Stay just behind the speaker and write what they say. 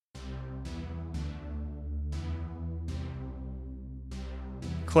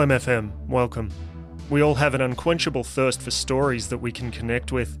Clem FM, welcome. We all have an unquenchable thirst for stories that we can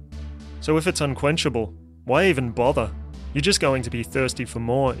connect with. So if it's unquenchable, why even bother? You're just going to be thirsty for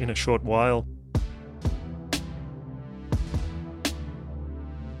more in a short while.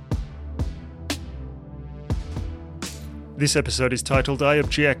 This episode is titled I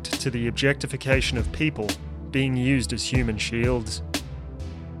Object to the Objectification of People Being Used as Human Shields.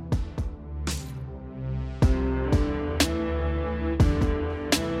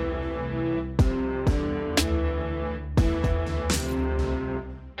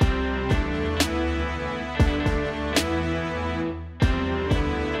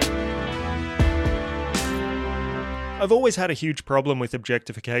 I've always had a huge problem with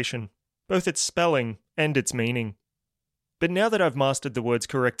objectification, both its spelling and its meaning. But now that I've mastered the word's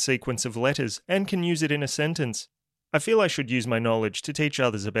correct sequence of letters and can use it in a sentence, I feel I should use my knowledge to teach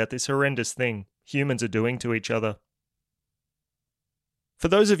others about this horrendous thing humans are doing to each other. For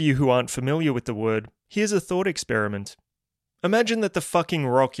those of you who aren't familiar with the word, here's a thought experiment. Imagine that the fucking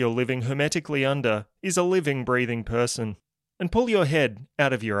rock you're living hermetically under is a living, breathing person, and pull your head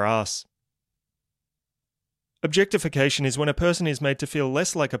out of your ass. Objectification is when a person is made to feel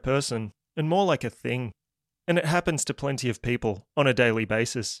less like a person and more like a thing, and it happens to plenty of people on a daily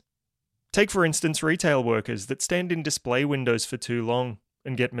basis. Take for instance retail workers that stand in display windows for too long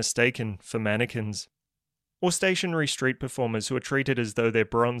and get mistaken for mannequins, or stationary street performers who are treated as though they're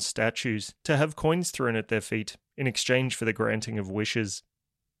bronze statues to have coins thrown at their feet in exchange for the granting of wishes.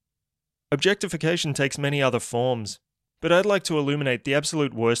 Objectification takes many other forms, but I'd like to illuminate the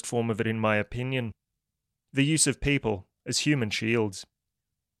absolute worst form of it in my opinion. The use of people as human shields.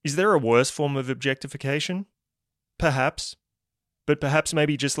 Is there a worse form of objectification? Perhaps. But perhaps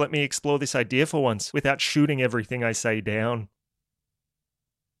maybe just let me explore this idea for once without shooting everything I say down.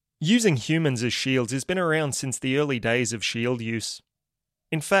 Using humans as shields has been around since the early days of shield use.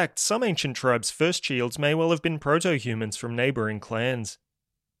 In fact, some ancient tribes' first shields may well have been proto-humans from neighbouring clans.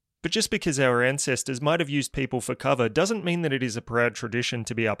 But just because our ancestors might have used people for cover doesn't mean that it is a proud tradition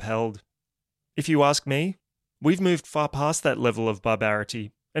to be upheld. If you ask me, we've moved far past that level of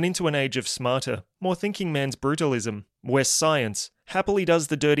barbarity and into an age of smarter, more thinking man's brutalism, where science happily does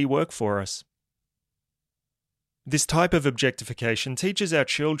the dirty work for us. This type of objectification teaches our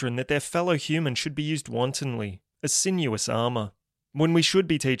children that their fellow human should be used wantonly, as sinuous armour, when we should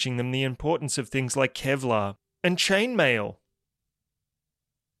be teaching them the importance of things like Kevlar and chainmail.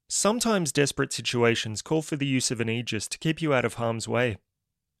 Sometimes desperate situations call for the use of an aegis to keep you out of harm's way,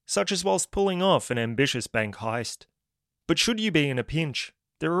 such as whilst pulling off an ambitious bank heist. But should you be in a pinch,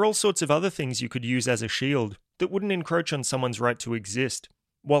 there are all sorts of other things you could use as a shield that wouldn't encroach on someone's right to exist,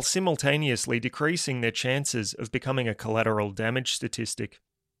 while simultaneously decreasing their chances of becoming a collateral damage statistic.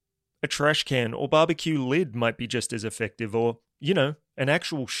 A trash can or barbecue lid might be just as effective, or, an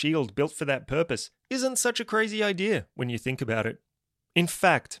actual shield built for that purpose isn't such a crazy idea when you think about it. In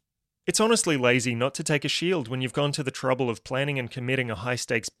fact, it's honestly lazy not to take a shield when you've gone to the trouble of planning and committing a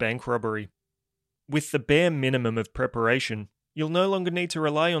high-stakes bank robbery. With the bare minimum of preparation, you'll no longer need to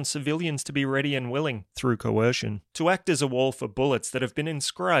rely on civilians to be ready and willing, through coercion, to act as a wall for bullets that have been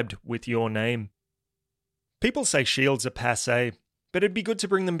inscribed with your name. People say shields are passé, but it'd be good to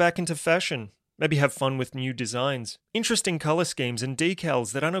bring them back into fashion. Maybe have fun with new designs, interesting colour schemes and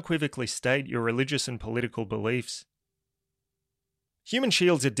decals that unequivocally state your religious and political beliefs. Human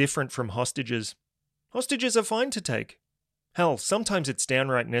shields are different from hostages. Hostages are fine to take. Hell, sometimes it's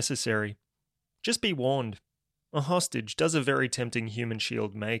downright necessary. Just be warned. A hostage does a very tempting human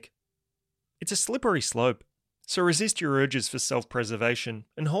shield make. It's a slippery slope, so resist your urges for self-preservation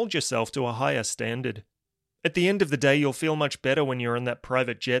and hold yourself to a higher standard. At the end of the day, you'll feel much better when you're on that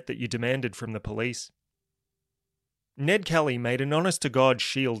private jet that you demanded from the police. Ned Kelly made an honest-to-God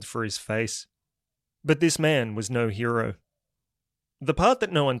shield for his face. But this man was no hero. The part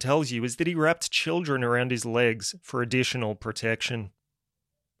that no one tells you is that he wrapped children around his legs for additional protection.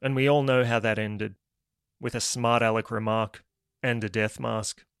 And we all know how that ended, with a smart aleck remark and a death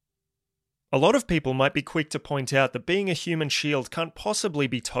mask. A lot of people might be quick to point out that being a human shield can't possibly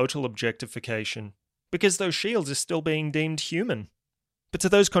be total objectification, because those shields are still being deemed human. But to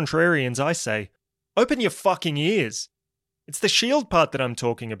those contrarians I say, open your fucking ears! It's the shield part that I'm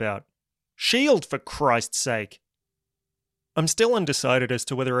talking about. Shield, for Christ's sake! I'm still undecided as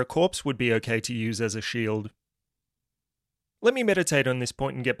to whether a corpse would be okay to use as a shield. Let me meditate on this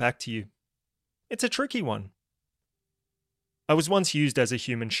point and get back to you. It's a tricky one. I was once used as a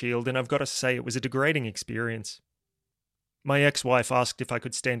human shield, and I've got to say it was a degrading experience. My ex-wife asked if I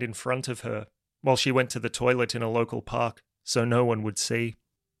could stand in front of her while she went to the toilet in a local park so no one would see.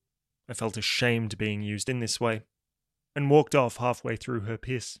 I felt ashamed being used in this way. and walked off halfway through her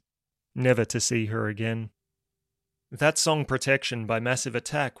piss, never to see her again. That song Protection by Massive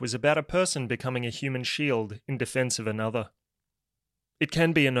Attack was about a person becoming a human shield in defense of another. It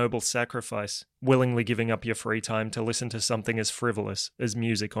can be a noble sacrifice, willingly giving up your free time to listen to something as frivolous as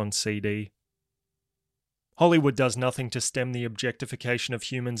music on CD. Hollywood does nothing to stem the objectification of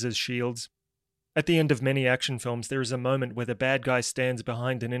humans as shields. At the end of many action films, there is a moment where the bad guy stands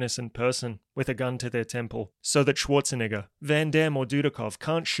behind an innocent person with a gun to their temple, so that Schwarzenegger, Van Damme or Dudikoff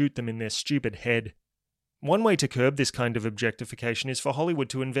can't shoot them in their stupid head. One way to curb this kind of objectification is for Hollywood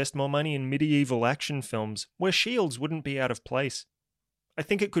to invest more money in medieval action films, where shields wouldn't be out of place. I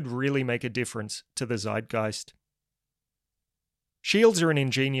think it could really make a difference to the zeitgeist. Shields are an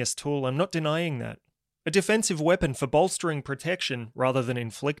ingenious tool, I'm not denying that. A defensive weapon for bolstering protection rather than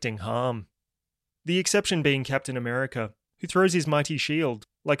inflicting harm. The exception being Captain America, who throws his mighty shield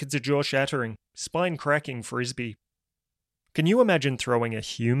like it's a jaw-shattering, spine-cracking frisbee. Can you imagine throwing a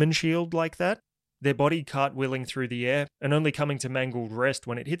human shield like that? Their body cartwheeling through the air and only coming to mangled rest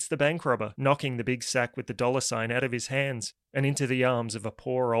when it hits the bank robber, knocking the big sack with the dollar sign out of his hands and into the arms of a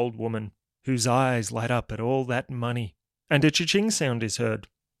poor old woman, whose eyes light up at all that money, and a cha-ching sound is heard.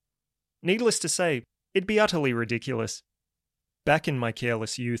 Needless to say, it'd be utterly ridiculous. Back in my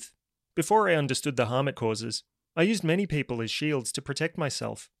careless youth, before I understood the harm it causes, I used many people as shields to protect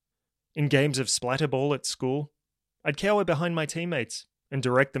myself. In games of splatterball at school, I'd cower behind my teammates and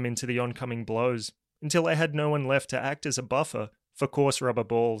direct them into the oncoming blows, until I had no one left to act as a buffer for coarse rubber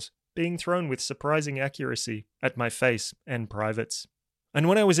balls, being thrown with surprising accuracy at my face and privates. And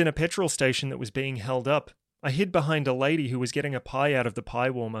when I was in a petrol station that was being held up, I hid behind a lady who was getting a pie out of the pie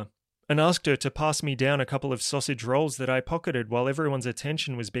warmer, and asked her to pass me down a couple of sausage rolls that I pocketed while everyone's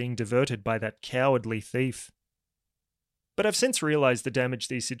attention was being diverted by that cowardly thief. But I've since realised the damage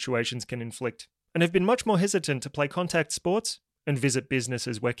these situations can inflict, and have been much more hesitant to play contact sports and visit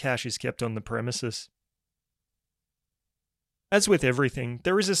businesses where cash is kept on the premises. As with everything,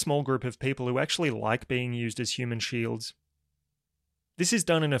 there is a small group of people who actually like being used as human shields. This is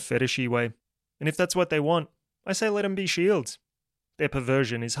done in a fetishy way, and if that's what they want, I say let them be shields. Their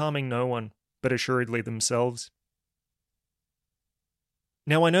perversion is harming no one, but assuredly themselves.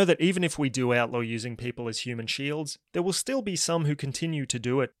 Now I know that even if we do outlaw using people as human shields, there will still be some who continue to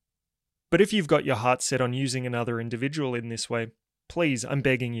do it. But if you've got your heart set on using another individual in this way, please, I'm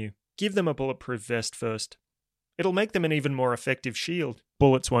begging you, give them a bulletproof vest first. It'll make them an even more effective shield.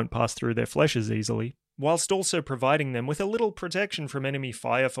 Bullets won't pass through their flesh as easily, whilst also providing them with a little protection from enemy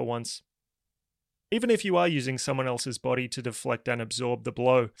fire for once. Even if you are using someone else's body to deflect and absorb the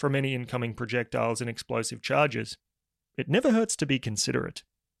blow from any incoming projectiles and explosive charges, it never hurts to be considerate.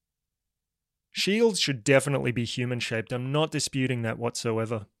 Shields should definitely be human-shaped, I'm not disputing that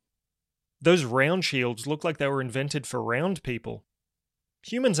whatsoever. Those round shields look like they were invented for round people.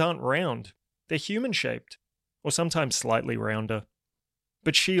 Humans aren't round, they're human-shaped, or sometimes slightly rounder.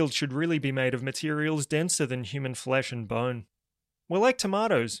 But shields should really be made of materials denser than human flesh and bone. We're like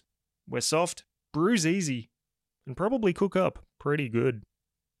tomatoes. We're soft, bruise easy, and probably cook up pretty good.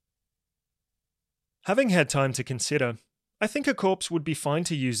 Having had time to consider, I think a corpse would be fine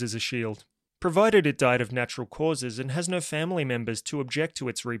to use as a shield, provided it died of natural causes and has no family members to object to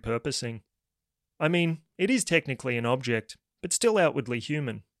its repurposing. I mean, it is technically an object, but still outwardly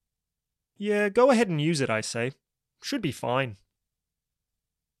human. Yeah, go ahead and use it, I say. Should be fine.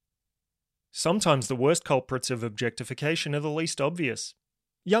 Sometimes the worst culprits of objectification are the least obvious.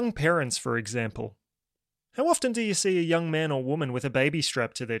 Young parents, for example. How often do you see a young man or woman with a baby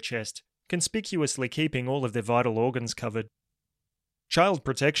strapped to their chest, conspicuously keeping all of their vital organs covered? Child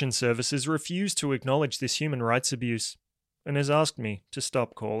Protection Services refuse to acknowledge this human rights abuse, and has asked me to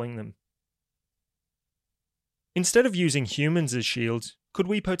stop calling them. Instead of using humans as shields, could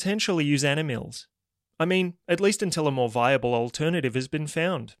we potentially use animals? I mean, at least until a more viable alternative has been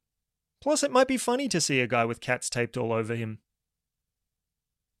found. Plus, it might be funny to see a guy with cats taped all over him.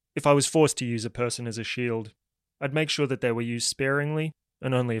 If I was forced to use a person as a shield, I'd make sure that they were used sparingly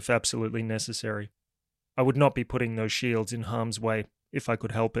and only if absolutely necessary. I would not be putting those shields in harm's way if I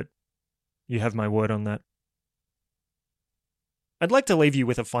could help it. You have my word on that. I'd like to leave you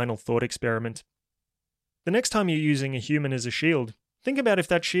with a final thought experiment. The next time you're using a human as a shield, think about if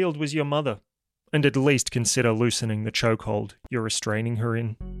that shield was your mother, and at least consider loosening the chokehold you're restraining her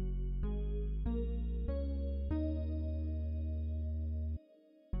in.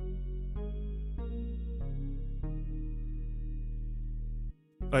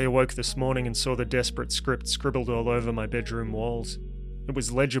 I awoke this morning and saw the desperate script scribbled all over my bedroom walls. It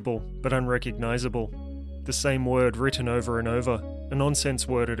was legible, but unrecognisable. The same word written over and over, a nonsense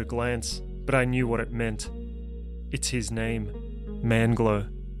word at a glance, but I knew what it meant. It's his name.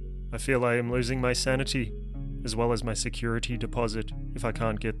 Mangler. I feel I am losing my sanity, as well as my security deposit, if I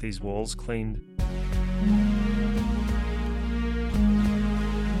can't get these walls cleaned.